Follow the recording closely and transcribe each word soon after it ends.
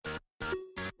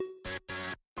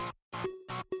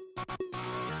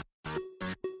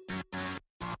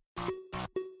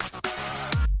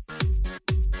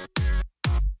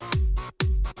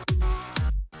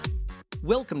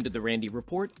Welcome to The Randy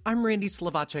Report. I'm Randy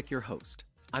Slavacek, your host.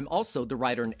 I'm also the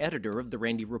writer and editor of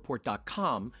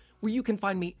therandyreport.com, where you can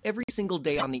find me every single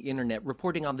day on the internet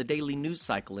reporting on the daily news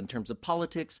cycle in terms of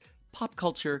politics, pop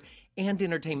culture, and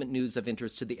entertainment news of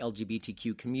interest to the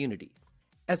LGBTQ community.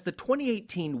 As the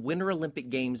 2018 Winter Olympic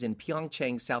Games in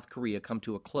PyeongChang, South Korea come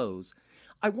to a close,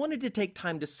 I wanted to take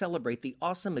time to celebrate the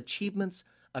awesome achievements,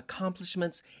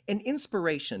 accomplishments, and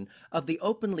inspiration of the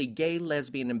openly gay,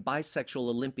 lesbian, and bisexual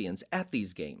Olympians at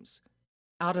these games.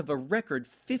 Out of a record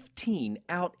 15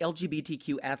 out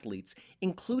LGBTQ athletes,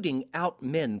 including out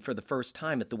men for the first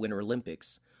time at the Winter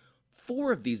Olympics,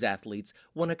 4 of these athletes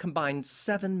won a combined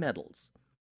 7 medals.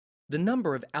 The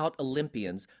number of out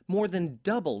Olympians more than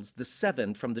doubles the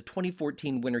 7 from the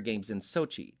 2014 Winter Games in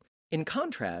Sochi. In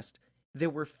contrast, there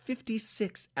were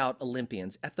 56 out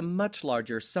Olympians at the much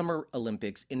larger Summer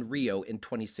Olympics in Rio in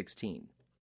 2016.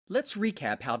 Let's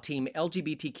recap how Team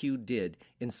LGBTQ did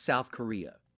in South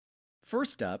Korea.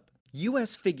 First up,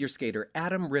 U.S. figure skater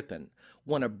Adam Rippon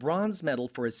won a bronze medal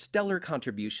for his stellar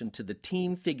contribution to the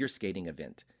team figure skating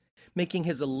event. Making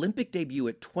his Olympic debut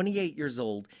at 28 years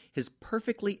old, his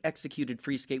perfectly executed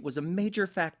free skate was a major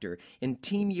factor in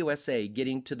Team USA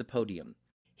getting to the podium.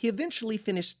 He eventually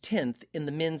finished 10th in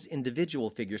the men's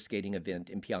individual figure skating event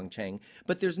in PyeongChang,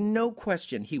 but there's no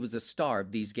question he was a star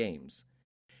of these games.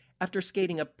 After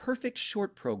skating a perfect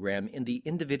short program in the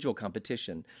individual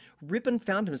competition, Rippon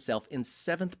found himself in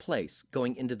 7th place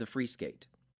going into the free skate.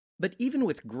 But even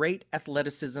with great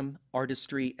athleticism,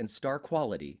 artistry, and star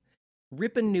quality,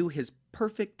 Rippon knew his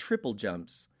perfect triple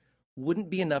jumps wouldn't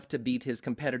be enough to beat his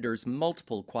competitors'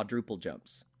 multiple quadruple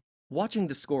jumps. Watching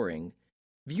the scoring,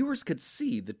 viewers could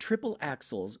see the triple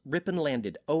axels Rippon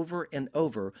landed over and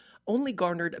over only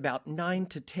garnered about 9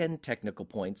 to 10 technical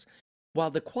points,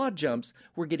 while the quad jumps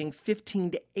were getting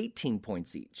 15 to 18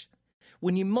 points each.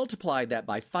 When you multiply that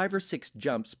by 5 or 6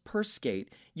 jumps per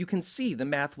skate, you can see the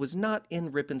math was not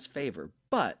in Rippon's favor,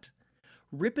 but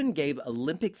Rippon gave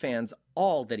Olympic fans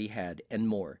all that he had and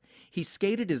more. He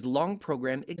skated his long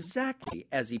program exactly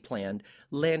as he planned,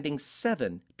 landing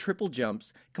 7 triple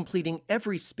jumps, completing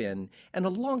every spin, and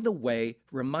along the way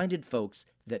reminded folks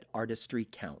that artistry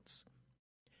counts.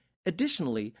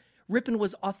 Additionally, Rippon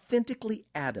was authentically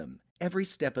Adam every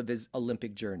step of his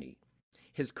Olympic journey.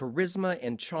 His charisma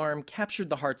and charm captured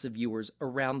the hearts of viewers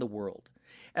around the world.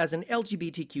 As an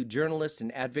LGBTQ journalist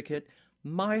and advocate,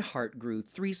 my heart grew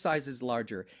 3 sizes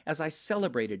larger as I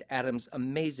celebrated Adam's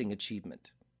amazing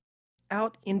achievement.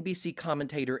 Out NBC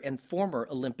commentator and former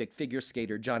Olympic figure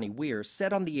skater Johnny Weir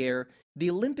said on the air,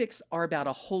 "The Olympics are about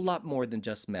a whole lot more than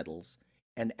just medals,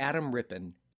 and Adam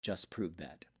Rippon just proved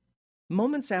that."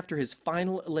 Moments after his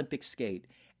final Olympic skate,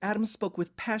 Adam spoke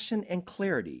with passion and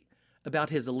clarity about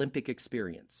his Olympic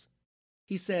experience.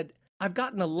 He said, "I've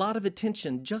gotten a lot of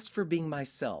attention just for being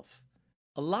myself.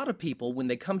 A lot of people, when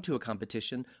they come to a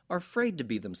competition, are afraid to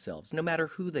be themselves, no matter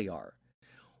who they are.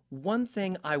 One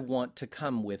thing I want to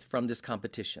come with from this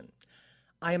competition: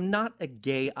 I am not a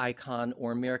gay icon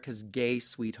or America's gay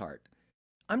sweetheart.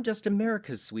 I'm just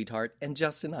America's sweetheart and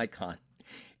just an icon.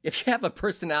 If you have a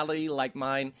personality like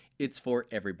mine, it's for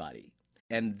everybody."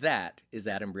 And that is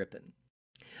Adam Rippon.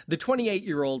 The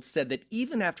 28-year-old said that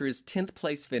even after his 10th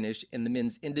place finish in the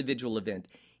men's individual event,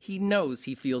 he knows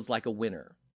he feels like a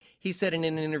winner. He said in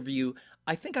an interview,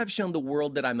 "I think I've shown the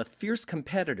world that I'm a fierce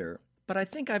competitor, but I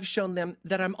think I've shown them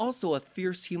that I'm also a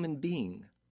fierce human being."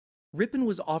 Rippon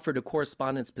was offered a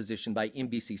correspondence position by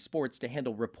NBC Sports to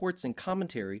handle reports and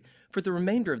commentary for the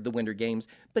remainder of the Winter Games,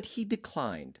 but he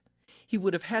declined. He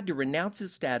would have had to renounce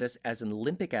his status as an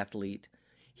Olympic athlete,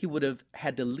 he would have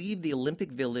had to leave the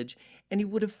Olympic Village, and he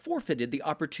would have forfeited the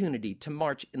opportunity to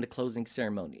march in the closing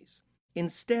ceremonies.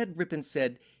 Instead, Rippon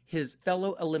said his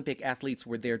fellow Olympic athletes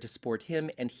were there to support him,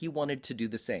 and he wanted to do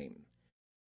the same.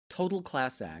 Total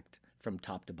class act from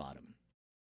top to bottom.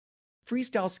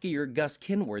 Freestyle skier Gus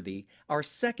Kenworthy, our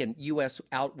second U.S.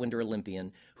 out Winter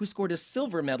Olympian, who scored a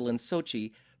silver medal in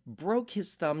Sochi, broke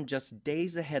his thumb just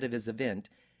days ahead of his event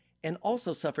and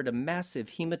also suffered a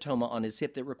massive hematoma on his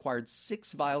hip that required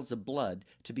 6 vials of blood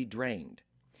to be drained.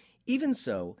 Even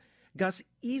so, Gus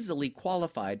easily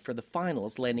qualified for the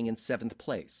finals, landing in 7th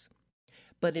place.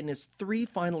 But in his 3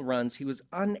 final runs, he was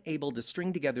unable to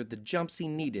string together the jumps he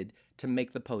needed to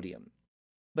make the podium.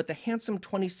 But the handsome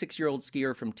 26-year-old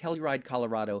skier from Telluride,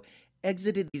 Colorado,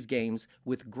 exited these games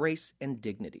with grace and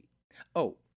dignity.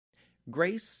 Oh,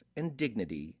 grace and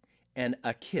dignity, and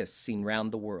a kiss seen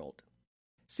round the world.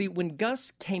 See, when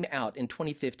Gus came out in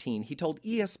 2015, he told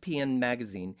ESPN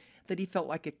magazine that he felt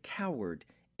like a coward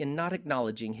in not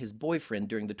acknowledging his boyfriend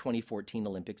during the 2014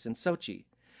 Olympics in Sochi.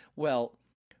 Well,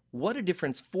 What a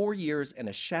difference 4 years and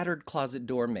a shattered closet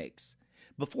door makes.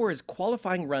 Before his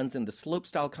qualifying runs in the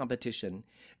slopestyle competition,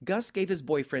 Gus gave his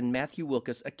boyfriend Matthew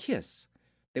Wilkes a kiss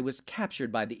that was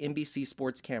captured by the NBC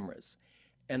Sports cameras,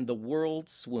 and the world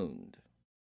swooned.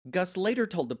 Gus later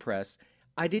told the press,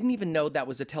 "I didn't even know that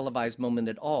was a televised moment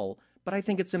at all, but I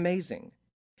think it's amazing.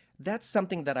 That's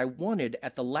something that I wanted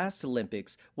at the last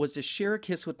Olympics, was to share a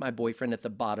kiss with my boyfriend at the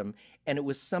bottom, and it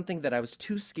was something that I was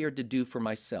too scared to do for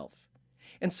myself.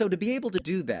 And so to be able to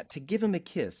do that, to give him a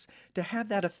kiss, to have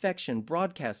that affection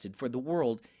broadcasted for the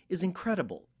world is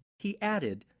incredible." He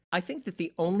added, "I think that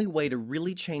the only way to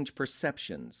really change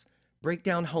perceptions, break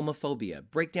down homophobia,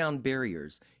 break down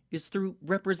barriers, is through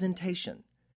representation.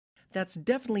 That's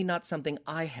definitely not something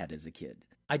I had as a kid.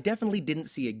 I definitely didn't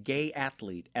see a gay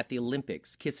athlete at the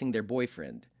Olympics kissing their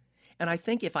boyfriend. And I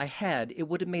think if I had, it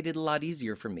would have made it a lot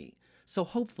easier for me. So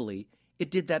hopefully, it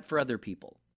did that for other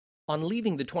people." On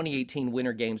leaving the 2018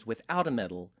 Winter Games without a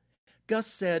medal, Gus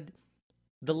said,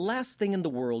 "The last thing in the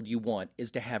world you want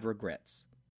is to have regrets.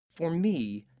 For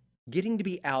me, getting to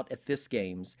be out at this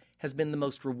Games has been the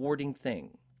most rewarding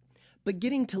thing. But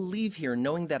getting to leave here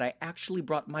knowing that I actually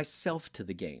brought myself to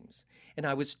the Games, and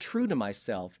I was true to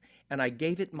myself, and I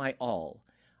gave it my all,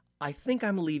 I think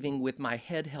I'm leaving with my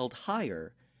head held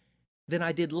higher than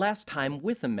I did last time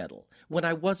with a medal, when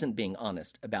I wasn't being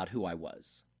honest about who I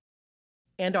was."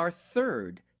 And our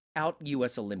third out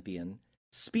U.S. Olympian,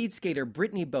 speed skater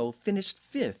Brittany Bowe, finished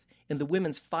 5th in the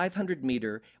women's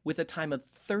 500-meter with a time of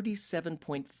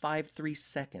 37.53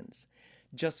 seconds,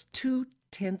 just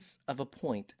 0.2 of a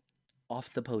point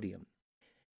off the podium.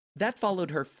 That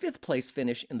followed her 5th-place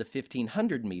finish in the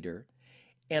 1,500-meter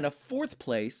and a 4th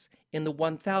place in the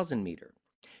 1,000-meter.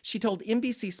 She told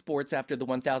NBC Sports after the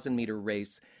 1,000-meter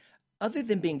race, "Other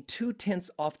than being 0.2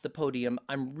 off the podium,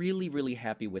 I'm really, really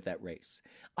happy with that race.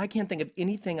 I can't think of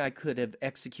anything I could have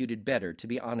executed better, to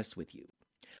be honest with you.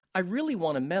 I really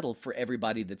want a medal for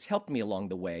everybody that's helped me along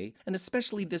the way, and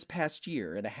especially this past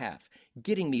year and a half,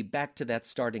 getting me back to that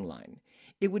starting line.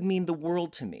 It would mean the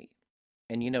world to me.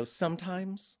 And you know,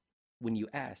 sometimes, when you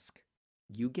ask,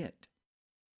 you get."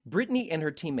 Brittany and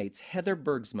her teammates Heather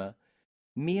Bergsma,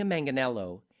 Mia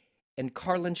Manganello, and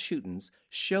Carlin Schutens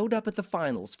showed up at the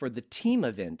finals for the team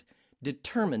event,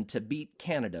 determined to beat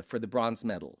Canada for the bronze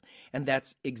medal. And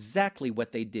that's exactly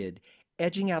what they did,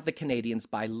 edging out the Canadians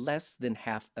by less than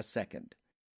half a second.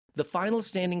 The final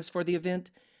standings for the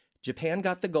event: Japan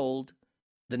got the gold,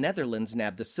 the Netherlands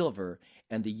nabbed the silver,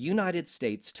 and the United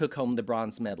States took home the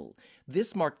bronze medal.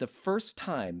 This marked the first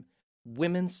time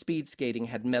women's speed skating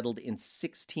had medaled in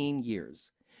 16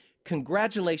 years.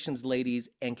 Congratulations, ladies,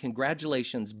 and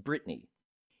congratulations, Brittany.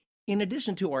 In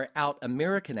addition to our out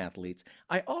American athletes,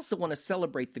 I also want to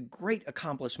celebrate the great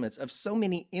accomplishments of so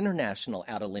many international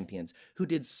out Olympians who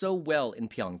did so well in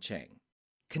PyeongChang.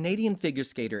 Canadian figure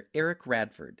skater Eric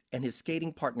Radford and his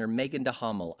skating partner Megan de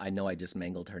Hamel, I know I just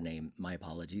mangled her name, my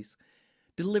apologies,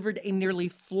 delivered a nearly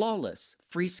flawless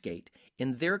free skate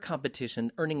in their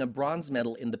competition, earning a bronze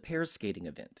medal in the pair skating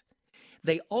event.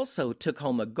 They also took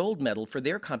home a gold medal for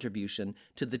their contribution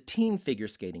to the team figure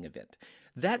skating event.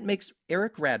 That makes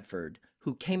Eric Radford,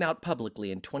 who came out publicly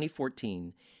in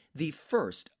 2014, the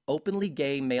first openly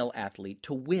gay male athlete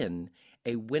to win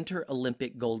a Winter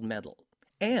Olympic gold medal,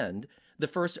 and the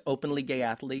first openly gay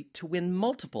athlete to win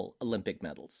multiple Olympic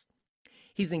medals.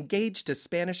 He's engaged to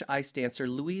Spanish ice dancer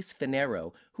Luis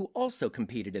Finero, who also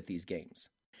competed at these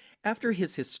games. After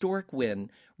his historic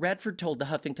win, Radford told the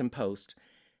Huffington Post,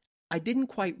 "I didn't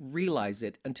quite realize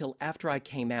it until after I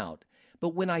came out, but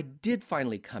when I did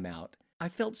finally come out, I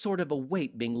felt sort of a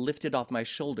weight being lifted off my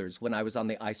shoulders when I was on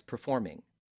the ice performing.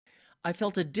 I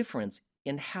felt a difference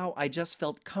in how I just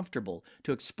felt comfortable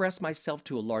to express myself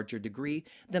to a larger degree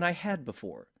than I had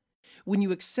before. When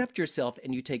you accept yourself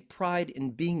and you take pride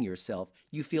in being yourself,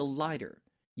 you feel lighter.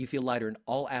 You feel lighter in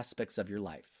all aspects of your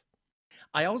life."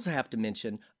 I also have to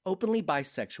mention openly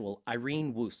bisexual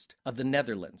Ireen Wust of the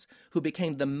Netherlands, who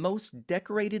became the most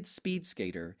decorated speed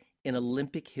skater in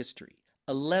Olympic history.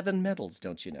 11 medals,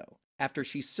 don't you know, after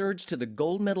she surged to the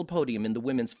gold medal podium in the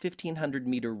women's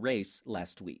 1,500-meter race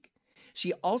last week.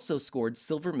 She also scored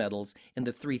silver medals in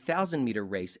the 3,000-meter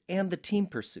race and the team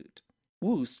pursuit.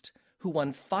 Wust, who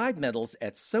won 5 medals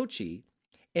at Sochi,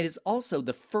 and is also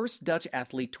the first Dutch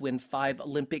athlete to win 5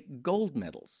 Olympic gold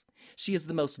medals. She is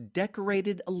the most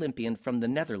decorated Olympian from the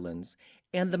Netherlands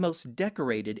and the most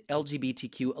decorated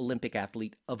LGBTQ Olympic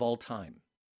athlete of all time.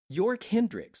 Jorik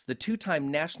Hendrickx, the 2-time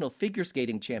national figure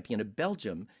skating champion of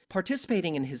Belgium,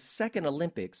 participating in his second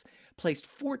Olympics, placed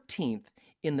 14th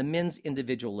in the men's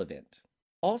individual event.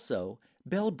 Also,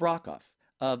 Belle Brockhoff,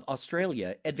 of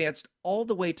Australia advanced all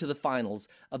the way to the finals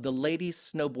of the ladies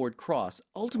snowboard cross,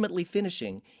 ultimately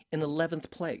finishing in 11th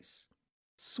place.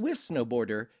 Swiss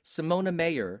snowboarder Simona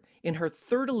Meiler, in her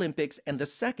third Olympics and the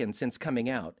second since coming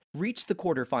out, reached the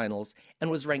quarterfinals and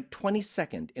was ranked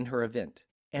 22nd in her event.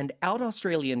 And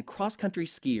out-Australian cross-country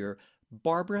skier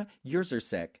Barbara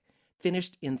Jezeršek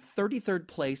finished in 33rd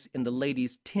place in the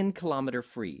ladies' 10-kilometer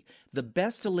free, the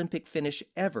best Olympic finish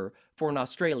ever for an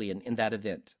Australian in that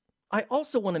event. I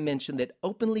also want to mention that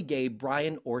openly gay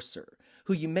Brian Orser,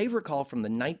 who you may recall from the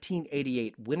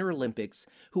 1988 Winter Olympics,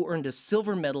 who earned a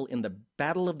silver medal in the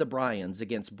Battle of the Bryans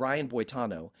against Brian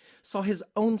Boitano, saw his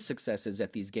own successes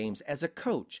at these games as a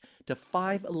coach to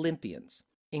 5 Olympians,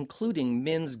 including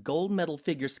men's gold medal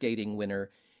figure skating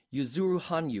winner Yuzuru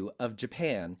Hanyu of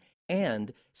Japan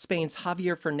and Spain's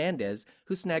Javier Fernandez,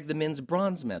 who snagged the men's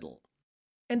bronze medal.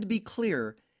 And to be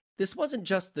clear, this wasn't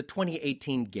just the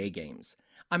 2018 Gay Games.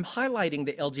 I'm highlighting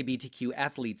the LGBTQ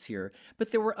athletes here,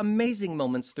 but there were amazing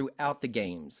moments throughout the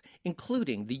Games,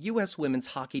 including the U.S. women's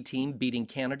hockey team beating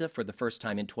Canada for the first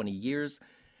time in 20 years.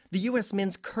 The U.S.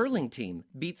 men's curling team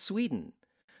beat Sweden.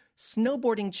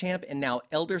 Snowboarding champ and now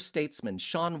elder statesman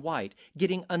Shaun White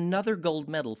getting another gold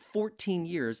medal 14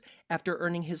 years after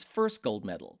earning his first gold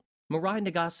medal. Mirai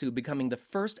Nagasu becoming the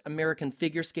first American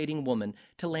figure skating woman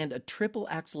to land a triple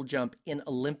axel jump in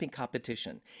Olympic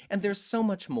competition. And there's so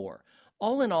much more.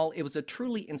 All in all, it was a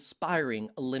truly inspiring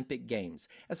Olympic Games.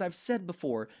 As I've said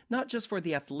before, not just for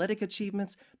the athletic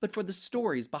achievements, but for the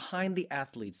stories behind the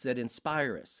athletes that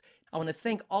inspire us. I want to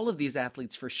thank all of these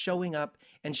athletes for showing up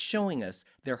and showing us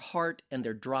their heart and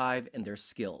their drive and their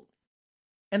skill.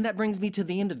 And that brings me to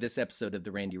the end of this episode of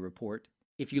The Randy Report.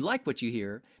 If you like what you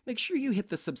hear, make sure you hit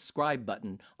the subscribe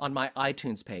button on my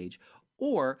iTunes page,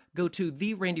 or go to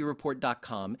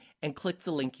therandyreport.com and click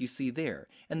the link you see there.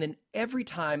 And then every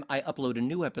time I upload a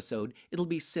new episode, it'll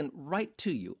be sent right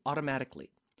to you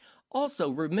automatically. Also,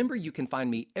 remember you can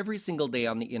find me every single day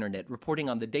on the internet reporting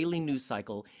on the daily news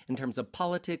cycle in terms of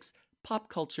politics, pop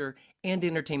culture, and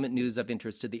entertainment news of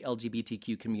interest to the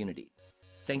LGBTQ community.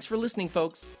 Thanks for listening,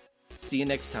 folks. See you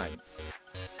next time.